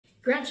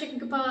ground chicken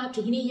kebab,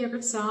 tahini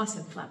yogurt sauce,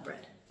 and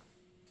flatbread.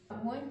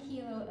 1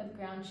 kilo of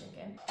ground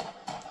chicken,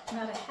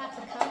 about a half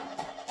a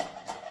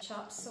cup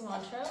chopped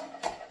cilantro,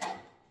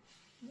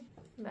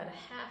 about a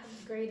half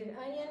of grated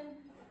onion,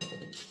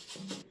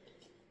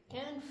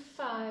 and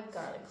 5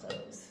 garlic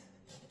cloves.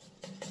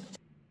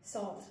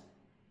 Salt,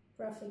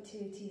 roughly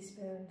 2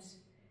 teaspoons.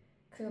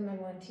 Cumin,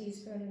 1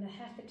 teaspoon, and a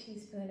half a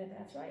teaspoon of,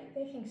 that's right,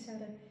 baking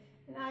soda.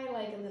 And I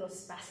like a little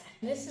spicy.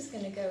 This is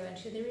going to go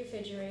into the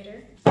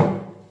refrigerator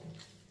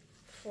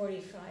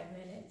 45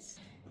 minutes.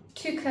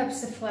 2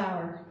 cups of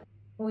flour.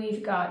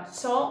 We've got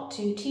salt,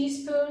 2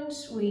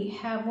 teaspoons. We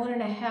have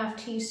 1.5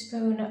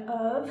 teaspoon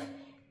of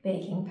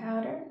baking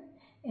powder.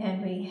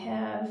 And we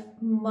have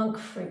monk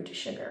fruit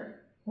sugar,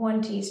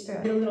 1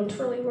 teaspoon. A little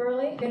twirly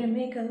whirly. Gonna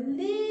make a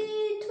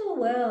little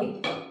well.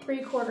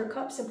 3/4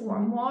 cups of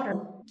warm water.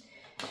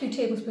 2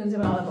 tablespoons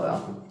of olive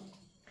oil.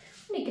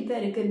 Make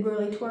that a good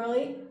whirly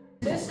twirly.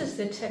 This is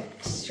the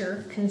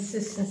texture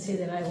consistency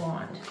that I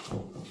want.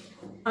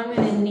 I'm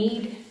gonna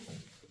knead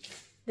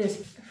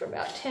this for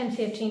about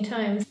 10-15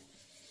 times.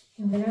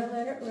 I'm gonna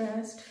let it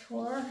rest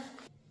for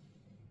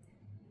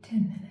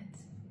 10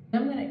 minutes.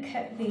 I'm gonna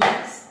cut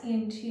these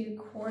into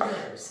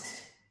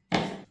quarters.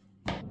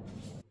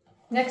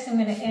 Next, I'm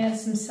gonna add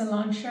some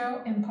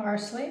cilantro and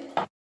parsley.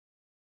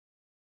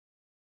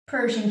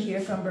 Persian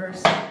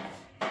cucumbers.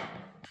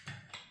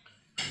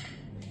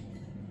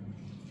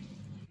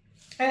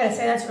 I gotta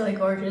say, that's really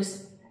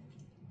gorgeous.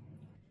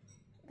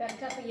 Got a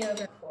cup of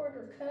yogurt,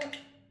 1/4 cup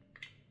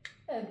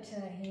of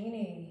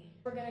tahini.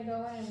 We're gonna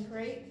go in and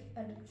grate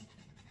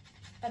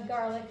a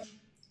garlic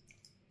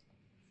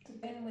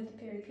in with the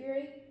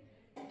piri-piri.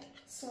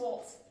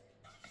 Salt.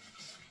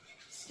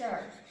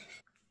 Start.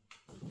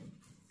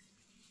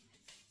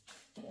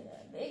 Get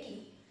a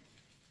biggie.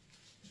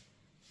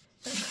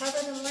 And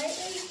cover them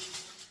lightly.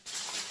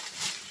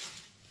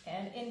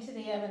 And into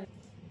the oven.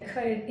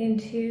 Cut it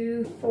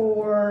into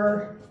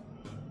 4.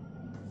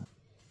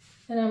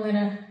 And I'm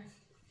gonna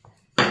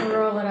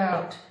roll it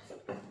out.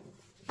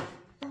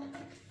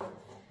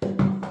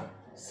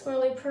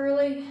 Swirly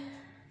pearly.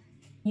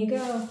 You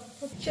go.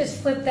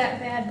 Just flip that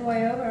bad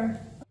boy over.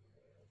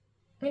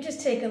 Let me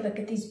just take a look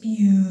at these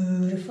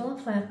beautiful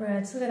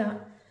flatbreads. Look at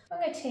that. I'm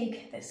gonna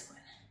take this one.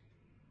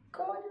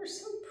 God, you're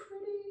so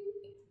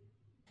pretty.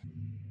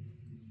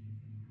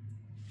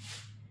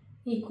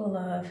 Equal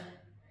love.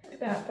 Look at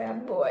that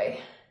bad boy.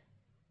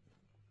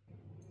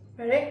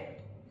 Ready?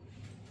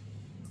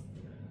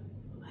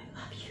 I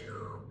love you.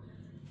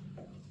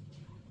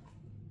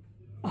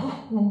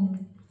 Oh.